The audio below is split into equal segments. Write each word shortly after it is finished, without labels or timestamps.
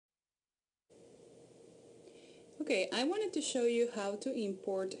Okay, I wanted to show you how to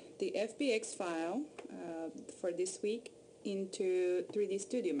import the FBX file for this week into 3D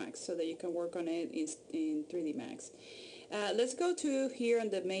Studio Max so that you can work on it in 3D Max. Let's go to here on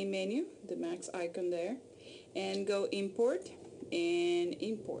the main menu, the Max icon there, and go import and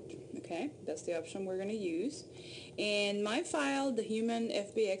import. Okay, that's the option we're going to use. And my file, the human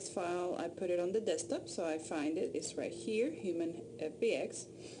FBX file, I put it on the desktop, so I find it. It's right here, human FBX.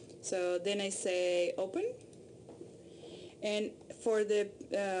 So then I say open. And for the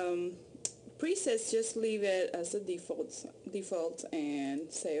presets, just leave it as a default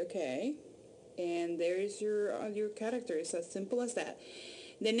and say OK. And there's your character. It's as simple as that.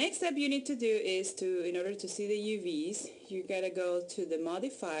 The next step you need to do is in order to see the UVs, you gotta go to the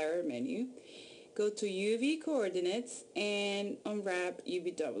modifier menu, go to UV coordinates and unwrap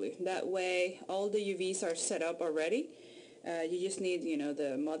UVW. That way all the UVs are set up already. You just need,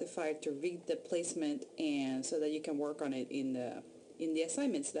 the modifier to read the placement and so that you can work on it in the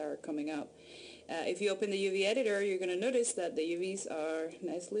assignments that are coming up. If you open the UV editor, you're going to notice that the UVs are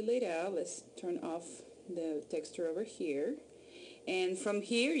nicely laid out. Let's turn off the texture over here. And from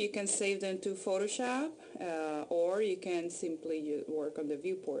here, you can save them to Photoshop, or you can simply work on the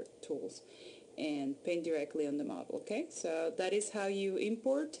viewport tools and paint directly on the model. Okay, so that is how you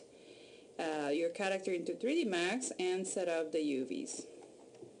import your character into 3D Max and set up the UVs.